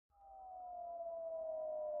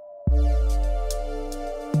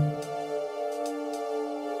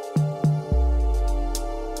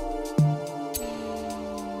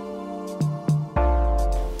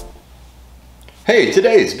Hey,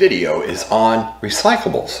 today's video is on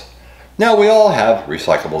recyclables. Now we all have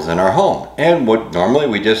recyclables in our home, and normally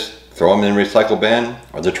we just throw them in the recycle bin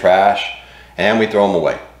or the trash and we throw them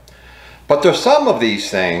away. But there's some of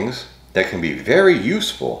these things that can be very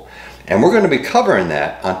useful, and we're going to be covering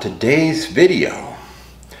that on today's video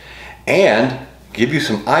and give you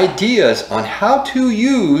some ideas on how to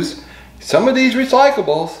use some of these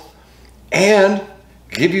recyclables and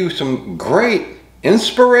give you some great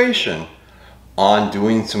inspiration on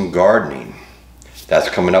doing some gardening. That's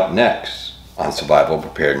coming up next on Survival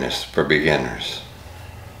Preparedness for Beginners.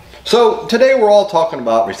 So today we're all talking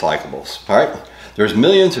about recyclables, all right? There's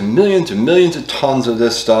millions and millions and millions of tons of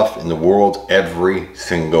this stuff in the world every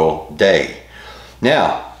single day.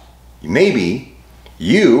 Now, maybe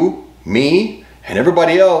you, me, and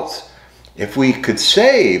everybody else, if we could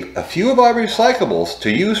save a few of our recyclables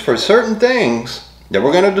to use for certain things that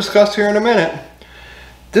we're going to discuss here in a minute,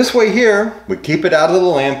 this way here, we keep it out of the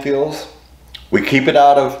landfills, we keep it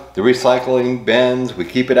out of the recycling bins, we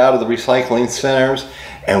keep it out of the recycling centers,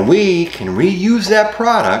 and we can reuse that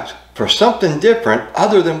product for something different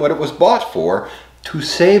other than what it was bought for to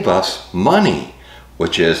save us money,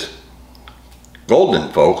 which is golden,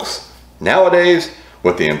 folks. Nowadays,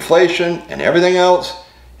 with the inflation and everything else,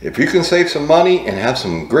 if you can save some money and have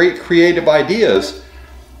some great creative ideas,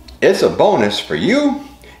 it's a bonus for you.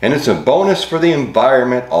 And it's a bonus for the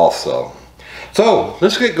environment also. So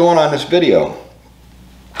let's get going on this video.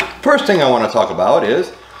 First thing I want to talk about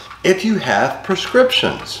is if you have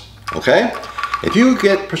prescriptions, okay? If you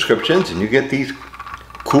get prescriptions and you get these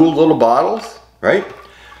cool little bottles, right?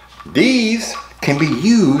 These can be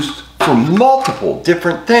used for multiple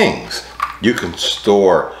different things. You can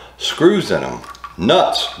store screws in them,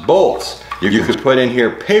 nuts, bolts. You can put in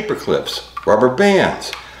here paper clips, rubber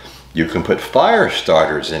bands. You can put fire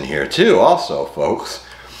starters in here too also, folks.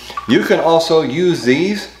 You can also use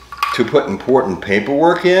these to put important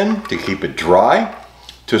paperwork in, to keep it dry,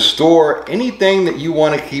 to store anything that you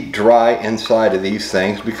want to keep dry inside of these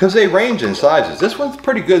things because they range in sizes. This one's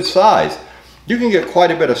pretty good size. You can get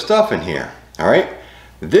quite a bit of stuff in here, all right?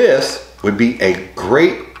 This would be a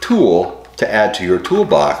great tool to add to your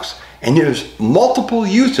toolbox, and there's multiple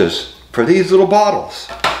uses for these little bottles.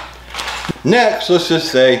 Next, let's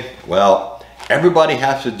just say, well, everybody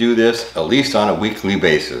has to do this at least on a weekly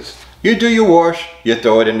basis. You do your wash, you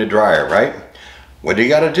throw it in the dryer, right? What do you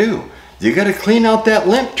got to do? You got to clean out that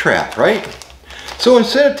lint trap, right? So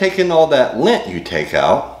instead of taking all that lint you take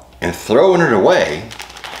out and throwing it away,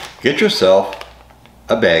 get yourself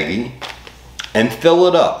a baggie and fill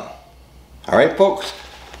it up. All right, folks?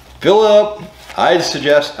 Fill it up. I'd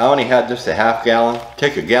suggest, I only had just a half gallon.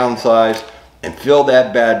 Take a gallon size and fill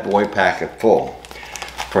that bad boy packet full.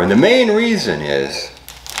 For the main reason is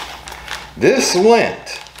this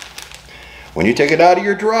lint, when you take it out of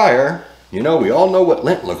your dryer, you know, we all know what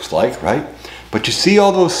lint looks like, right? But you see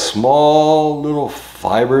all those small little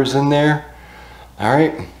fibers in there? All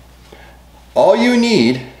right? All you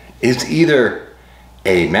need is either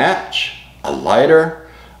a match, a lighter,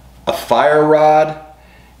 a fire rod,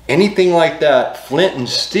 anything like that, flint and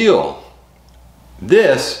steel.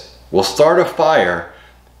 This will start a fire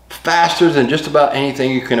faster than just about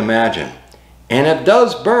anything you can imagine. And it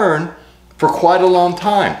does burn for quite a long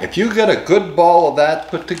time. If you get a good ball of that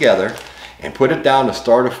put together and put it down to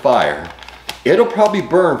start a fire, it'll probably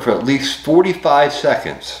burn for at least 45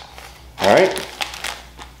 seconds. All right?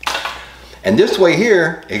 And this way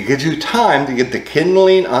here, it gives you time to get the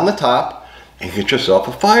kindling on the top and get yourself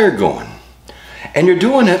a fire going. And you're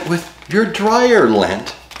doing it with your dryer lint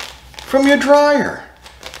from your dryer.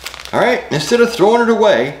 All right, instead of throwing it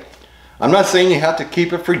away, I'm not saying you have to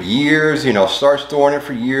keep it for years, you know, start storing it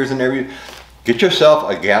for years and everything. Get yourself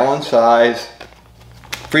a gallon size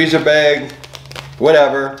freezer bag,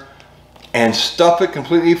 whatever, and stuff it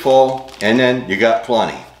completely full, and then you got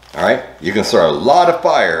plenty. All right, you can start a lot of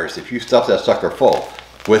fires if you stuff that sucker full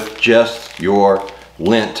with just your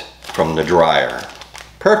lint from the dryer.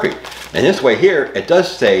 Perfect. And this way here, it does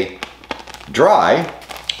stay dry.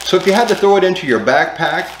 So if you had to throw it into your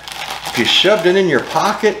backpack, if you shoved it in your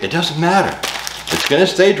pocket, it doesn't matter. It's going to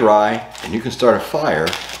stay dry, and you can start a fire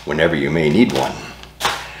whenever you may need one.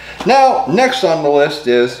 Now, next on the list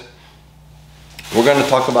is we're going to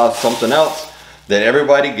talk about something else that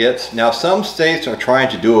everybody gets. Now, some states are trying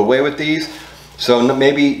to do away with these, so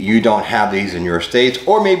maybe you don't have these in your states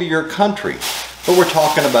or maybe your country. But we're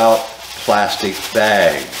talking about plastic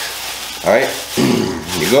bags. All right?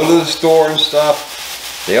 You go to the store and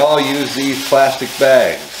stuff, they all use these plastic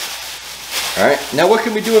bags. All right, now what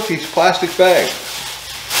can we do with these plastic bags?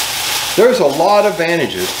 There's a lot of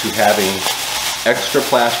advantages to having extra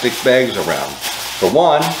plastic bags around. For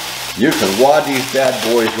one, you can wad these bad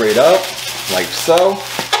boys right up, like so,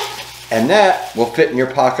 and that will fit in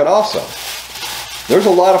your pocket also. There's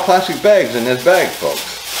a lot of plastic bags in this bag,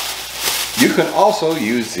 folks. You can also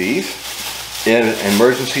use these in an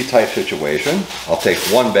emergency type situation. I'll take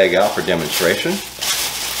one bag out for demonstration.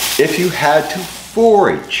 If you had to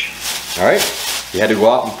forage, all right? You had to go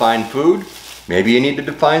out and find food. Maybe you needed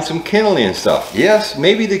to find some kindling and stuff. Yes,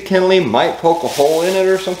 maybe the kindling might poke a hole in it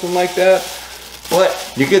or something like that,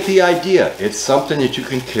 but you get the idea. It's something that you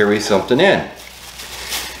can carry something in.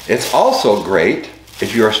 It's also great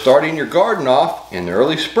if you're starting your garden off in the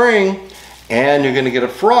early spring and you're going to get a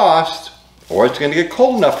frost, or it's going to get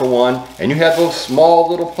cold enough for one, and you have those small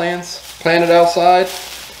little plants planted outside.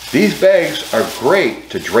 These bags are great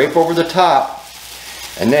to drape over the top,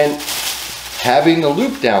 and then having the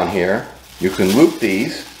loop down here, you can loop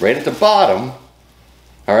these right at the bottom,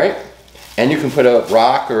 all right? And you can put a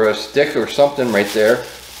rock or a stick or something right there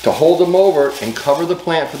to hold them over and cover the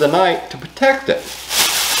plant for the night to protect it.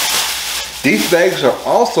 These bags are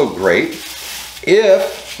also great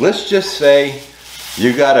if, let's just say,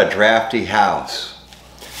 you got a drafty house.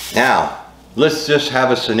 Now, let's just have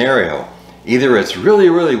a scenario. Either it's really,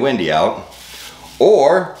 really windy out,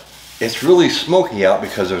 or it's really smoky out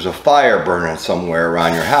because there's a fire burning somewhere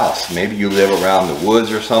around your house. Maybe you live around the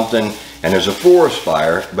woods or something and there's a forest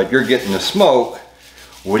fire, but you're getting the smoke.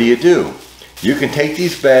 What do? You can take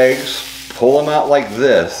these bags, pull them out like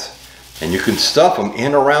this, and you can stuff them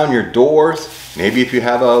in around your doors. Maybe if you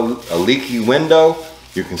have a leaky window,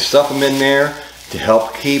 you can stuff them in there to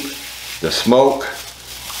help keep the smoke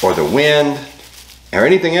or the wind or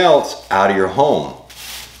anything else out of your home.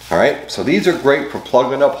 All right, so these are great for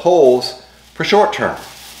plugging up holes for short term.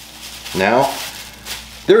 Now,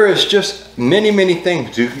 there is just many, many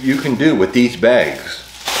things you can do with these bags.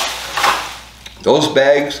 Those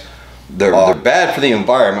bags, they're bad for the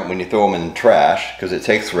environment when you throw them in the trash because it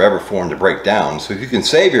takes forever for them to break down. So if you can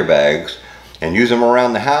save your bags and use them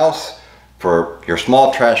around the house for your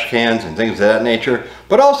small trash cans and things of that nature,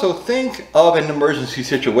 but also think of an emergency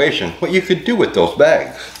situation, what you could do with those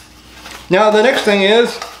bags. Now the next thing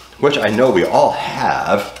is, which I know we all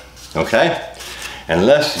have, okay?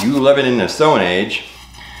 Unless you living in the Stone Age,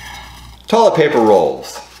 toilet paper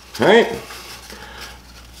rolls, all right?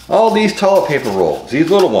 All these toilet paper rolls,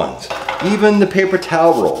 these little ones, even the paper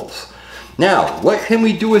towel rolls. Now, what can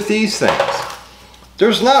we do with these things?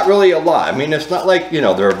 There's not really a lot. I mean, it's not like, you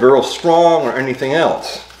know, they're real strong or anything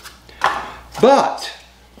else. But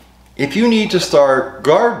if you need to start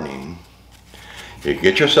gardening, you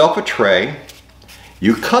get yourself a tray,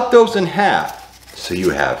 you cut those in half so you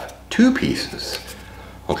have two pieces.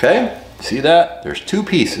 Okay? See that? There's two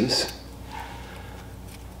pieces.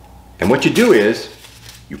 And what you do is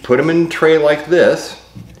you put them in a tray like this,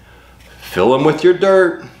 fill them with your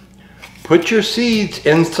dirt, put your seeds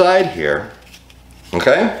inside here,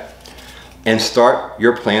 okay? And start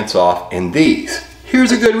your plants off in these.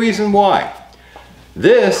 Here's a good reason why.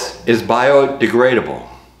 This is biodegradable.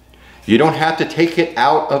 You don't have to take it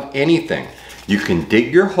out of anything. You can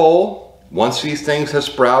dig your hole once these things have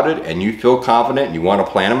sprouted and you feel confident and you want to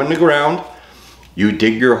plant them in the ground. You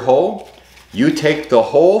dig your hole, you take the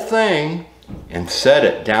whole thing and set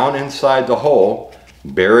it down inside the hole,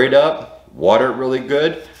 bury it up, water it really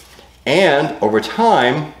good, and over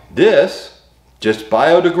time this just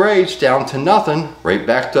biodegrades down to nothing, right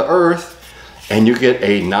back to earth, and you get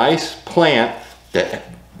a nice plant that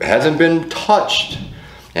hasn't been touched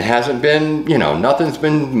and hasn't been, you know, nothing's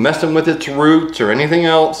been messing with its roots or anything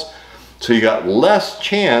else. So you got less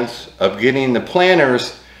chance of getting the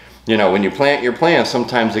planters, you know, when you plant your plants,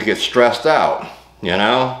 sometimes they get stressed out, you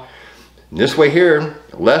know. This way here,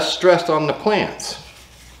 less stress on the plants.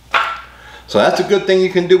 So that's a good thing you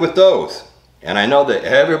can do with those. And I know that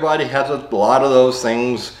everybody has a lot of those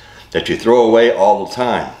things that you throw away all the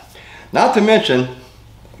time. Not to mention,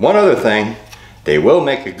 one other thing, they will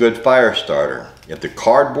make a good fire starter. If the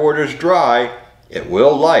cardboard is dry, it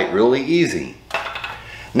will light really easy.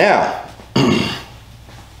 Now,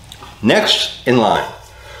 next in line,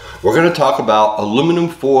 we're going to talk about aluminum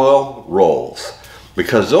foil rolls,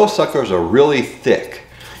 because those suckers are really thick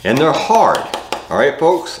and they're hard. All right,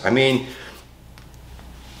 folks? I mean,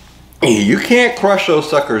 you can't crush those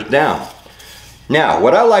suckers down. Now,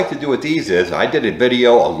 what I like to do with these is, I did a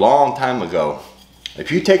video a long time ago.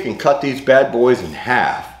 If you take and cut these bad boys in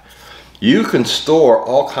half, you can store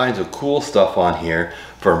all kinds of cool stuff on here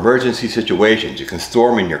for emergency situations. You can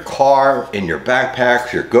store them in your car, in your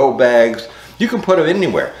backpacks, your go bags. You can put them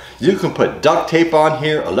anywhere. You can put duct tape on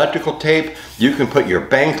here, electrical tape. You can put your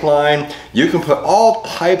bank line. You can put all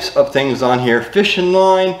types of things on here, fishing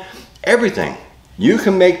line, everything. you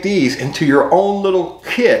can make these into your own little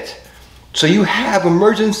kit so you have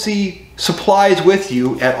emergency supplies with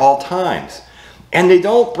you at all times. And they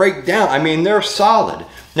don't break down. I mean, they're solid.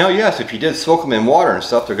 Now, yes, if you did soak them in water and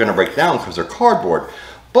stuff, they're going to break down because they're cardboard.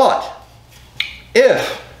 But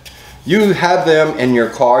if you have them in your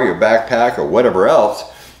car, your backpack, or whatever else,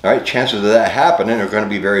 all right, chances of that happening are going to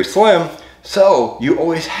be very slim. So you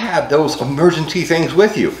always have those emergency things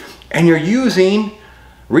with you. And you're reusing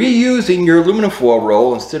your aluminum foil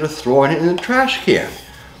roll instead of throwing it in the trash can.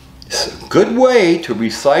 It's a good way to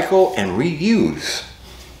recycle and reuse.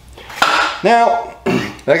 Now,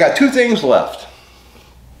 I got two things left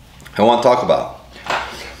I want to talk about.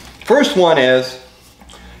 First one is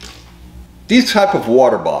these type of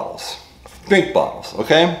water bottles, drink bottles,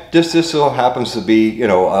 okay? This so happens to be, you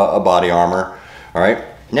know, a body armor, all right?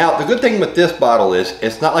 Now, the good thing with this bottle is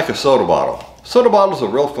it's not like a soda bottle. Soda bottles are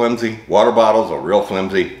real flimsy, water bottles are real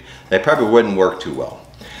flimsy. They probably wouldn't work too well.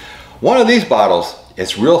 One of these bottles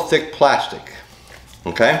is real thick plastic,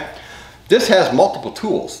 okay? This has multiple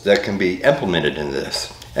tools that can be implemented in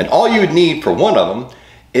this. And all you would need for one of them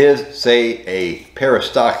is, say, a pair of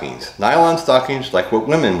stockings, nylon stockings like what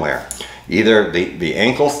women wear. Either the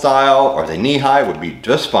ankle style or the knee high would be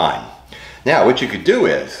just fine. Now, what you could do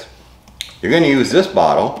is, you're going to use this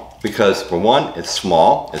bottle because, for one, it's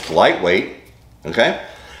small, it's lightweight, okay?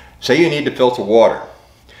 Say you need to filter water.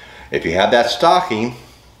 If you have that stocking,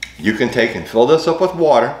 you can take and fill this up with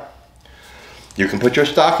water. You can put your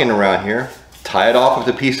stocking around here, tie it off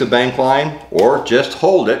with a piece of bank line, or just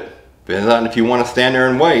hold it, depends on if you want to stand there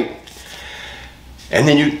and wait. And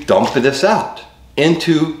then you dump this out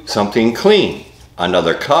into something clean.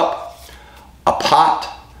 Another cup, a pot,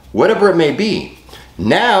 whatever it may be.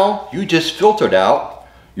 Now you just filtered out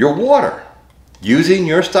your water using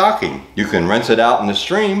your stocking. You can rinse it out in the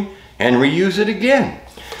stream and reuse it again.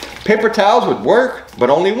 Paper towels would work, but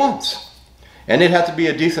only once. And it'd have to be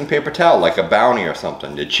a decent paper towel, like a Bounty or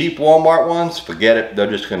something. The cheap Walmart ones, forget it, they're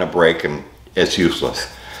just gonna break and it's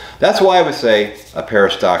useless. That's why I would say a pair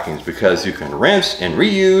of stockings, because you can rinse and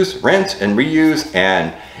reuse,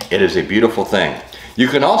 and it is a beautiful thing. You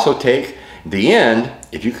can also take the end,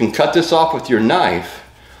 if you can cut this off with your knife,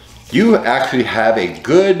 you actually have a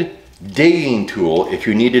good digging tool if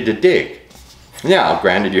you needed to dig. Now,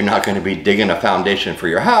 granted, you're not going to be digging a foundation for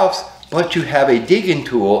your house, but you have a digging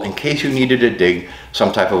tool in case you needed to dig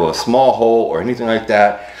some type of a small hole or anything like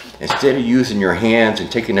that. Instead of using your hands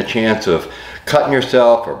and taking a chance of cutting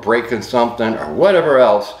yourself or breaking something or whatever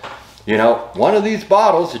else, you know, one of these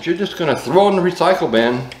bottles that you're just going to throw in the recycle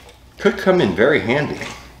bin could come in very handy.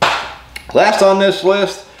 Last on this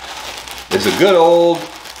list is a good old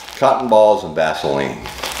cotton balls and Vaseline.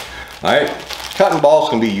 All right, cotton balls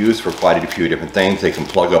can be used for quite a few different things. They can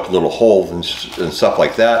plug up little holes and stuff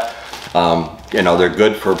like that. You know, they're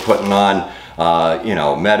good for putting on, you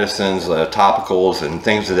know, medicines, topicals, and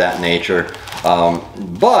things of that nature.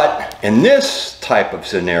 But in this type of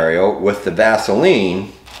scenario with the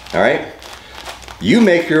Vaseline, all right, you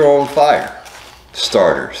make your own fire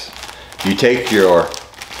starters. You take your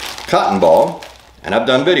cotton ball, and I've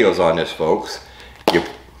done videos on this, folks.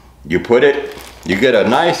 You put it, you get a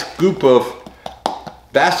nice scoop of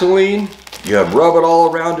Vaseline, you rub it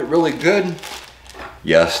all around it really good,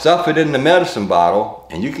 you stuff it in the medicine bottle,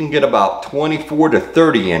 and you can get about 24 to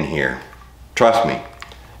 30 in here. Trust me,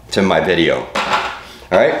 it's in my video.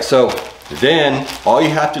 All right, so then all you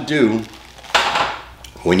have to do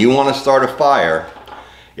when you want to start a fire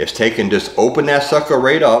is take and just open that sucker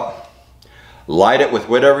right up, light it with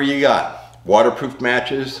whatever you got. Waterproof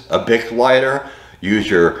matches, a Bic lighter, use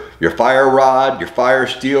your fire rod, your fire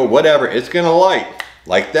steel, whatever, it's gonna light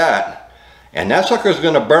like that. And that sucker is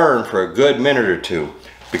gonna burn for a good minute or two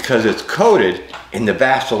because it's coated in the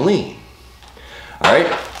Vaseline. All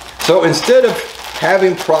right, so instead of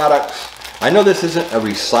having products, I know this isn't a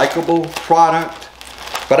recyclable product,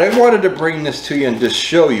 but I wanted to bring this to you and just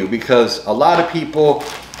show you because a lot of people,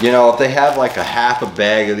 you know, if they have like a half a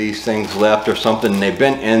bag of these things left or something, and they've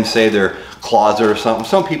been in, say, their closet or something,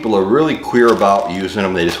 some people are really queer about using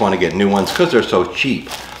them. They just want to get new ones because they're so cheap,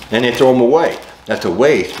 and they throw them away. That's a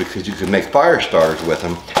waste because you can make fire starters with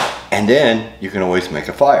them, and then you can always make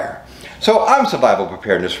a fire. So I'm Survival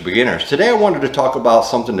Preparedness for Beginners. Today I wanted to talk about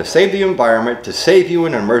something to save the environment, to save you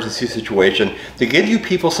in an emergency situation, to give you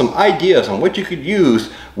people some ideas on what you could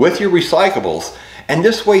use with your recyclables. And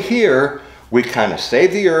this way here, we kind of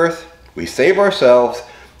save the earth, we save ourselves,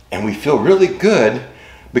 and we feel really good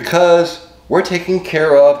because we're taking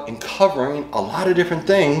care of and covering a lot of different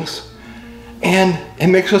things. And it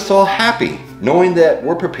makes us all happy, knowing that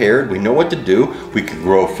we're prepared, we know what to do, we can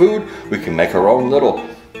grow food, we can make our own little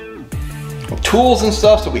tools and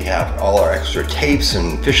stuff. So we have all our extra tapes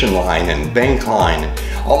and fishing line and bank line,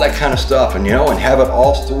 and all that kind of stuff, and and have it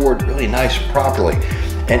all stored really nice properly,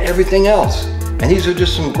 and everything else. And these are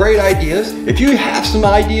just some great ideas. If you have some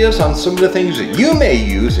ideas on some of the things that you may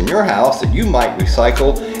use in your house that you might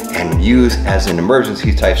recycle and use as an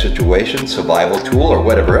emergency type situation, survival tool, or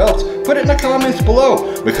whatever else, put it in the comments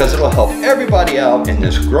below, because it'll help everybody out in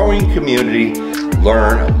this growing community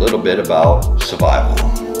learn a little bit about survival.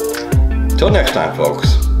 Till next time,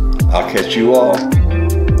 folks, I'll catch you all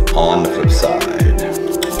on the flip side.